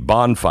parade,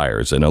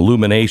 bonfires and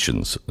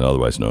illuminations,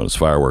 otherwise known as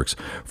fireworks,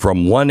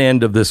 from one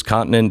end of this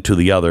continent to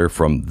the other,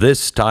 from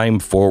this time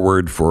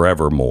forward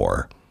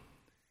forevermore."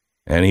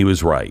 And he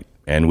was right,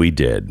 and we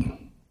did.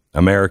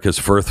 America's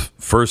first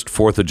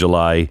 4th of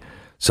July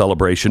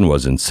celebration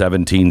was in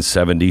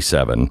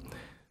 1777,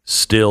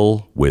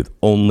 still with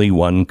only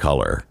one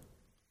color,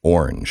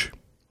 orange.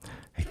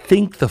 I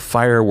think the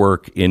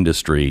firework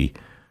industry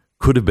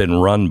could have been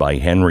run by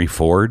Henry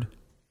Ford,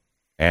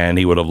 and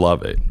he would have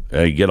loved it.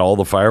 You get all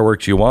the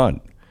fireworks you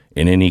want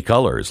in any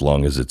color as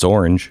long as it's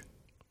orange.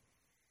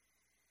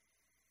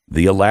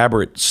 The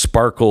elaborate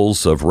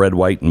sparkles of red,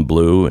 white, and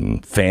blue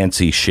and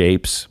fancy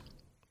shapes,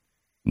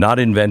 not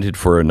invented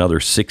for another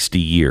 60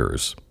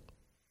 years.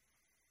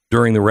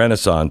 During the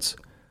Renaissance,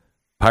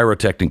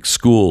 pyrotechnic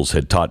schools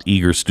had taught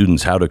eager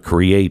students how to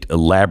create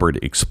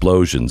elaborate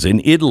explosions.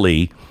 In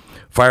Italy,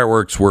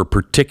 fireworks were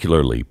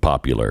particularly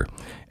popular,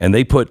 and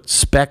they put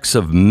specks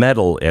of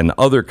metal and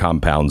other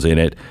compounds in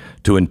it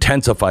to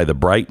intensify the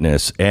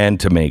brightness and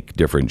to make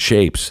different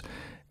shapes.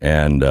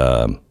 And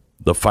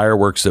the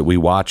fireworks that we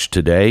watch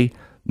today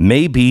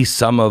may be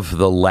some of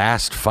the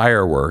last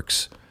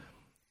fireworks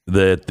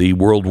that the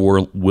world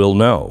will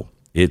know.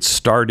 It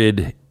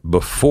started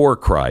before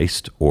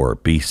Christ, or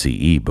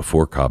BCE,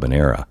 before Common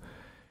Era,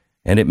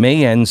 and it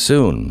may end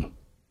soon.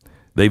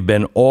 They've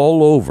been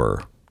all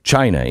over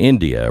China,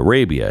 India,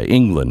 Arabia,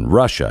 England,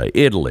 Russia,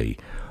 Italy,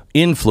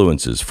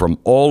 influences from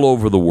all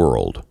over the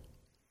world.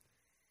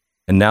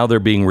 And now they're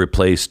being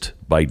replaced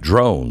by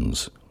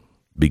drones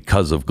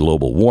because of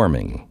global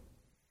warming.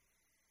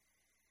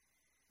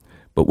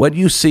 But what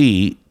you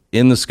see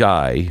in the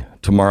sky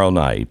tomorrow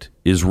night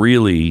is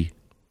really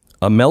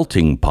a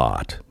melting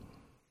pot.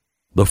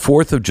 The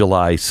 4th of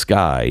July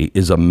sky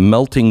is a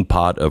melting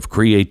pot of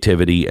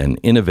creativity and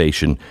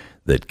innovation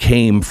that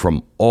came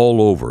from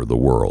all over the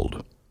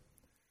world.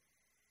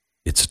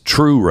 It's a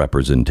true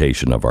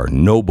representation of our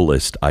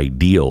noblest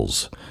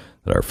ideals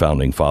that our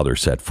founding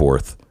fathers set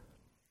forth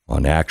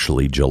on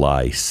actually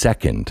July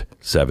 2nd,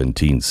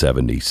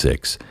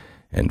 1776,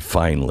 and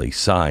finally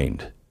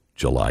signed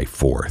July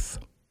 4th.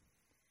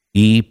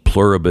 E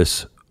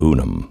pluribus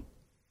unum.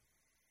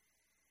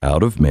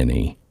 Out of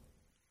many,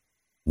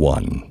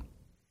 one.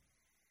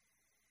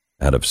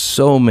 Out of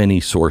so many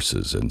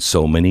sources and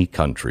so many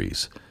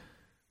countries,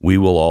 we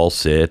will all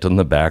sit on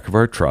the back of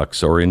our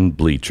trucks or in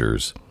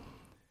bleachers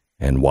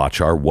and watch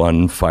our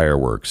one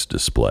fireworks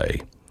display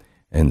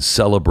and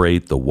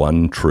celebrate the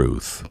one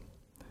truth.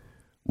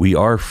 We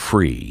are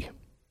free.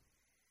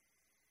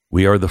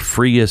 We are the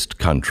freest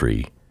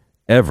country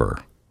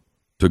ever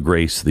to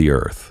grace the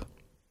earth.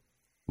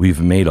 We've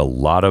made a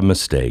lot of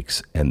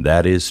mistakes, and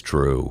that is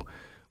true.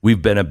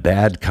 We've been a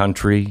bad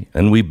country,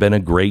 and we've been a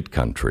great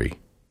country.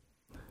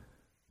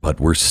 But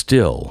we're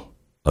still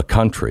a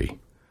country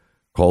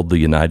called the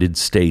United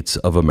States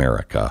of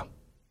America,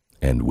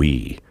 and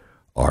we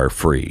are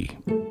free.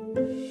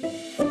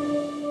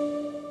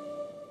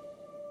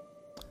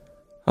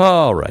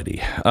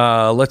 Alrighty,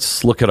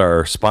 let's look at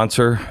our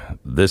sponsor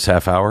this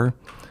half hour.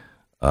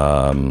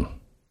 BJ,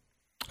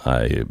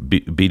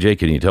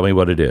 can you tell me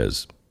what it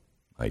is?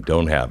 I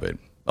don't have it.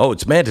 Oh,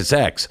 it's Mantis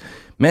X.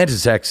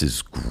 Mantis X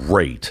is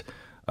great.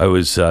 I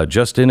was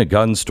just in a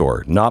gun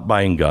store, not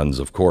buying guns,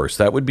 of course.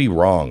 That would be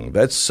wrong.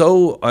 That's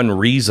so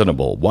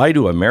unreasonable. Why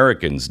do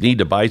Americans need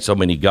to buy so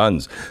many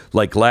guns?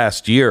 Like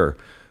last year,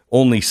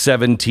 only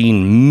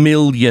 17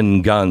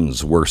 million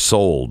guns were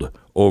sold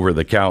over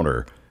the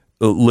counter,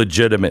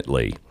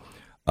 legitimately.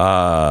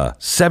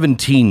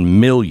 17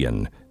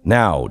 million.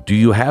 Now, do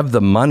you have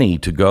the money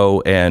to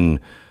go and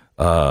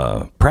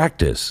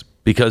practice?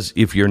 Because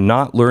if you're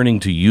not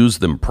learning to use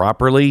them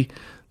properly,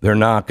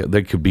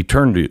 they could be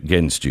turned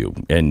against you,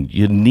 and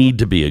you need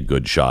to be a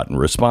good shot and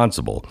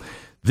responsible.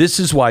 This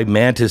is why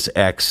Mantis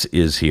X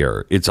is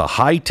here. It's a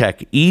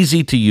high-tech,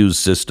 easy-to-use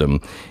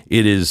system.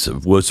 It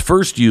was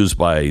first used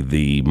by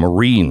the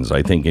Marines,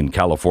 I think, in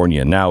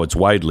California. Now it's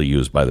widely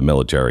used by the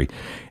military,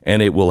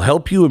 and it will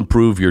help you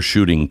improve your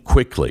shooting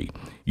quickly.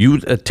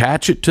 You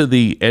attach it to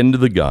the end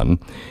of the gun,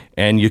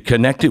 and you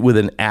connect it with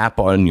an app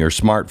on your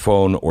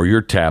smartphone or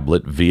your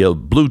tablet via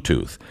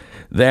Bluetooth.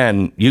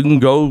 Then you can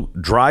go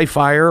dry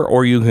fire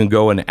or you can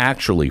go and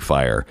actually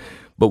fire.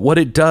 But what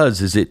it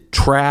does is it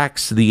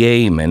tracks the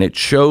aim, and it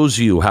shows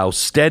you how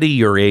steady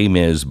your aim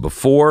is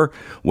before,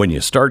 when you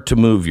start to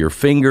move your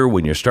finger,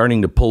 when you're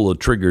starting to pull the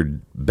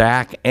trigger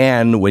back,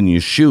 and when you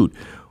shoot.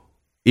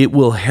 It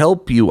will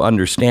help you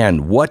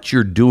understand what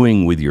you're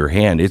doing with your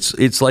hand.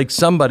 It's like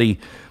somebody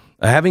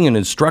having an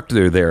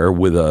instructor there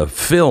with a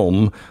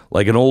film,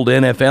 like an old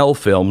NFL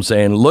film,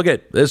 saying, look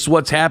at this is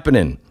what's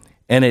happening.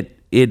 And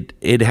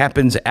it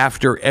happens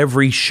after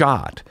every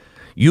shot.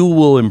 You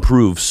will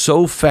improve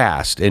so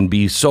fast and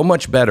be so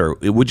much better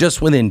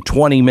just within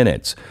 20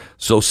 minutes.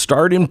 So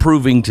start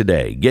improving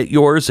today. Get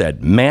yours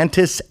at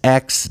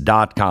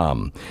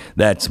mantisx.com.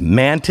 That's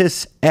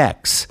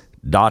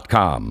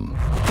mantisx.com.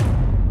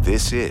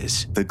 This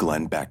is the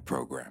Glenn Beck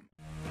Program.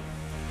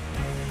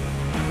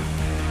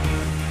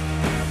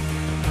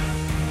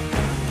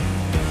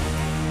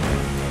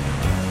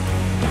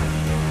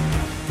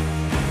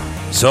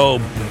 So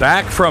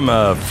back from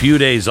a few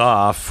days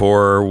off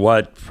for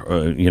what,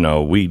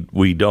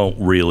 we don't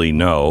really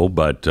know,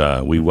 but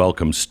we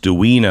welcome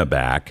Stuina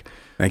back.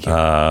 Thank you.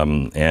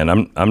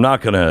 And I'm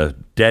not going to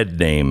dead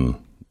name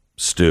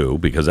Stu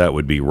because that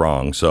would be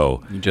wrong.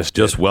 So You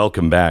just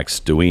welcome back,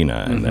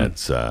 Stuina, and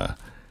that's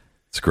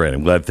it's great.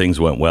 I'm glad things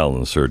went well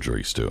in the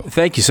surgery, Stu.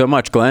 Thank you so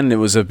much, Glenn. It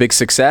was a big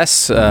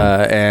success,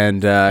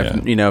 and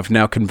I've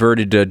now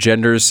converted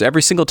genders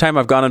every single time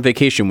I've gone on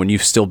vacation when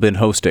you've still been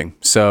hosting.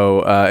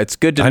 So it's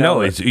good to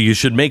know. I know. You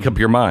should make up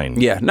your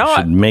mind. Yeah, no, you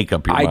should make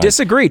up your mind. I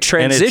disagree.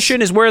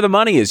 Transition is where the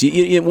money is.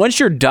 Once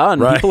you're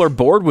done, Right. people are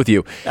bored with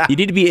you. You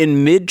need to be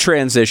in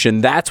mid-transition.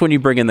 That's when you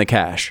bring in the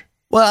cash.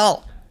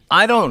 Well,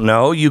 I don't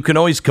know. You can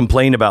always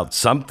complain about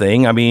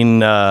something. I mean,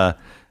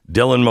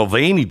 Dylan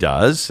Mulvaney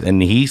does,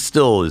 and he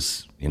still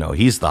is,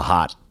 he's the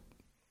hot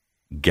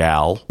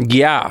gal.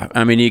 Yeah.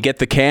 I mean, you get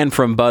the can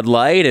from Bud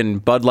Light,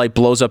 and Bud Light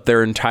blows up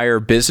their entire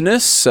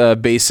business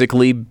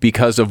basically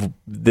because of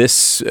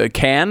this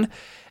can.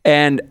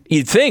 And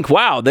you'd think,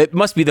 wow, that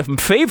must be the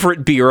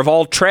favorite beer of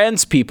all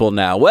trans people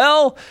now.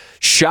 Well,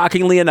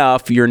 shockingly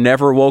enough, you're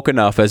never woke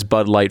enough, as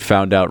Bud Light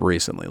found out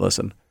recently.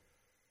 Listen.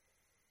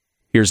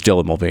 Here's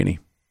Dylan Mulvaney.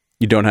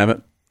 You don't have it?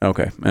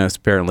 Okay.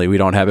 Apparently we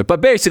don't have it. But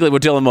basically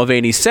what Dylan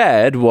Mulvaney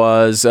said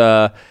was,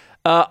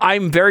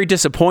 I'm very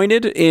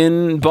disappointed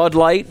in Bud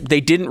Light. They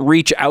didn't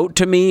reach out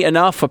to me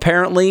enough,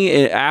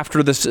 apparently,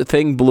 after this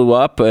thing blew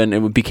up and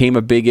it became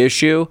a big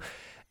issue.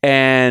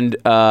 And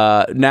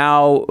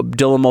now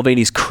Dylan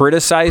Mulvaney's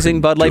criticizing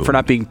Bud Light for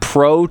not being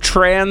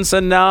pro-trans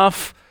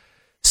enough.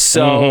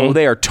 So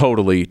they are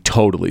totally,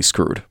 totally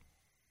screwed.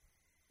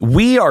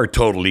 We are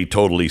totally,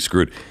 totally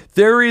screwed.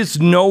 There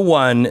is no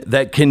one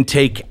that can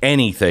take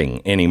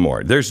anything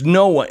anymore. There's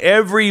no one.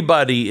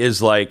 Everybody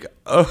is like,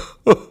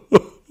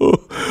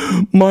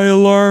 my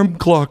alarm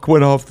clock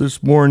went off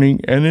this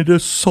morning and it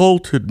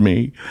assaulted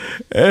me.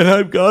 And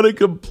I've got to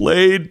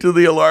complain to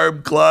the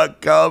alarm clock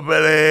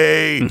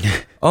company.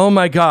 Oh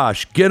my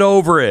gosh, get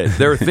over it.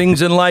 There are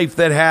things in life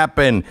that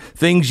happen,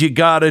 things you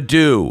got to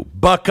do.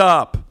 Buck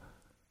up.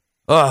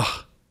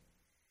 Ugh.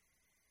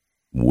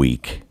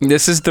 Weak.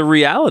 This is the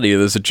reality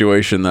of the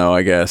situation, though,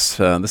 I guess.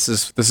 This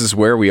is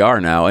where we are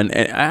now. And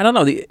I don't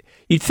know.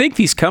 You'd think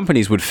these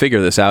companies would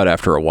figure this out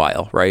after a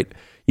while, right?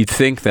 You'd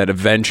think that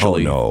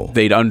eventually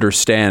they'd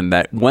understand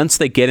that once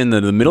they get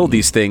into the middle of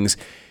these things,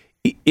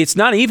 it's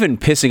not even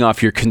pissing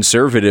off your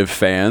conservative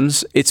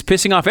fans. It's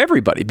pissing off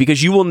everybody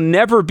because you will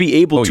never be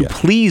able to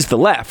please the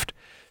left.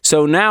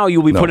 So now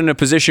you'll be put in a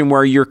position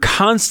where you're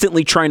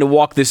constantly trying to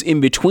walk this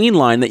in-between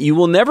line that you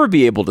will never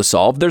be able to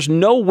solve. There's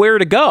nowhere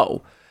to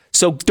go.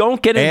 So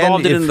don't get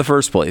involved in it in the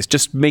first place.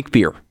 Just make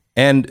beer.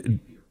 And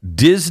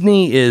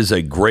Disney is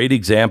a great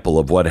example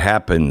of what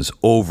happens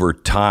over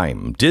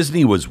time.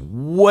 Disney was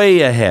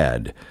way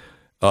ahead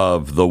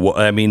of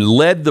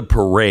led the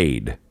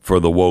parade for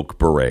the woke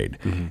parade.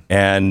 Mm-hmm.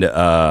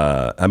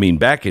 And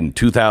back in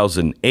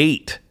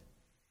 2008,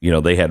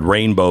 they had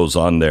rainbows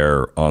on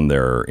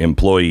their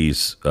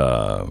employees'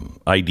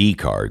 ID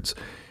cards.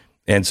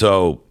 And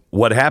so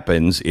what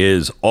happens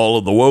is all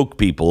of the woke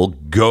people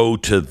go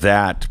to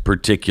that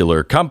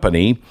particular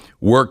company,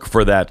 work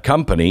for that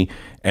company,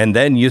 and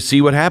then you see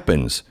what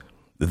happens.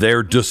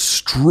 They're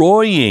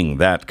destroying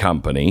that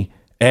company,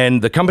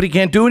 and the company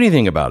can't do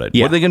anything about it.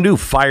 Yeah. What are they going to do?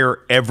 Fire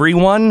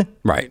everyone?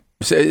 Right.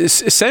 So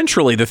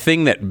essentially, the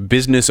thing that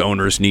business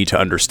owners need to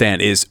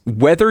understand is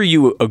whether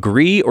you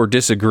agree or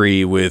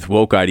disagree with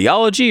woke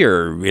ideology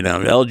or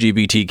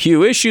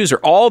LGBTQ issues or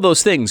all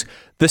those things,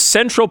 the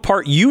central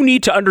part you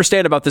need to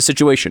understand about the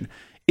situation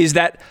is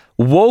that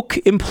woke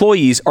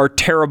employees are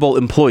terrible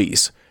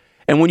employees.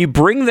 And when you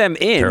bring them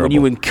in, when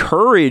you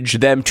encourage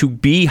them to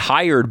be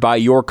hired by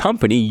your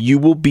company, you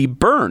will be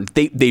burned.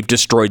 They've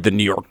destroyed the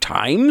New York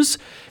Times.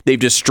 They've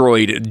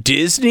destroyed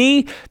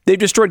Disney. They've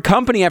destroyed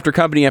company after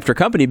company after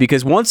company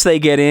because once they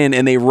get in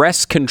and they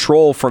wrest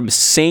control from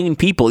sane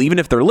people, even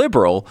if they're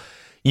liberal,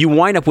 you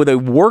wind up with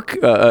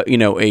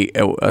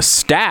a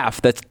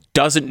staff that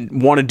doesn't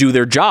want to do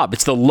their job.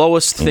 It's the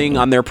lowest thing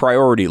on their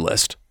priority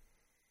list.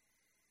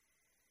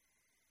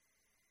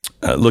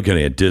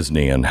 Looking at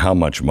Disney and how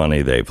much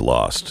money they've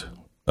lost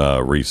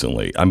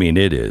recently. I mean,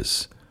 it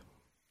is.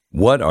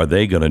 What are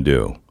they going to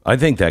do? I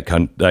think that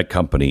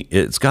company,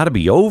 it's got to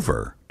be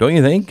over, don't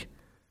you think?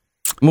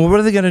 I mean, what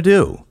are they going to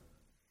do?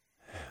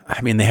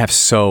 I mean, they have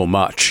so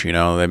much,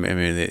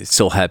 they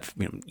still have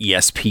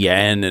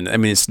ESPN, and I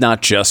mean, it's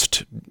not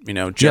just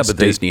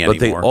Disney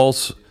anymore.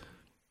 But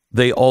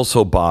they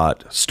also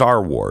bought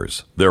Star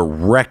Wars. They're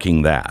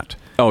wrecking that.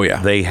 Oh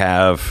yeah, they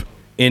have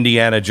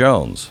Indiana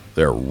Jones.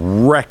 They're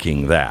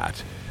wrecking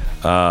that.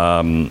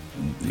 They're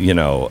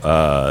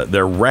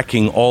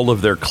wrecking all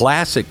of their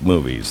classic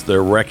movies.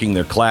 They're wrecking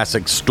their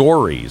classic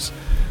stories.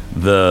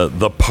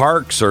 The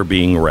parks are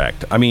being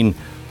wrecked. I mean,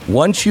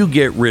 once you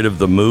get rid of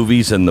the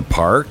movies and the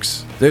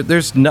parks,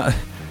 there's not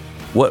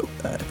what.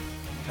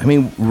 I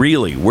mean,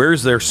 really,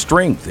 where's their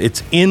strength?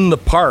 It's in the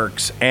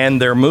parks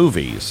and their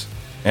movies,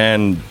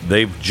 and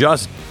they've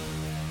just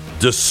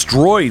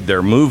destroyed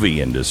their movie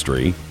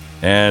industry.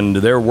 And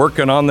they're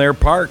working on their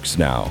parks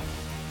now.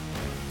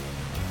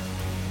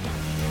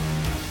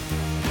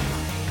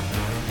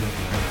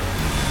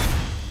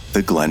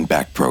 The Glenn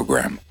Beck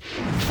Program.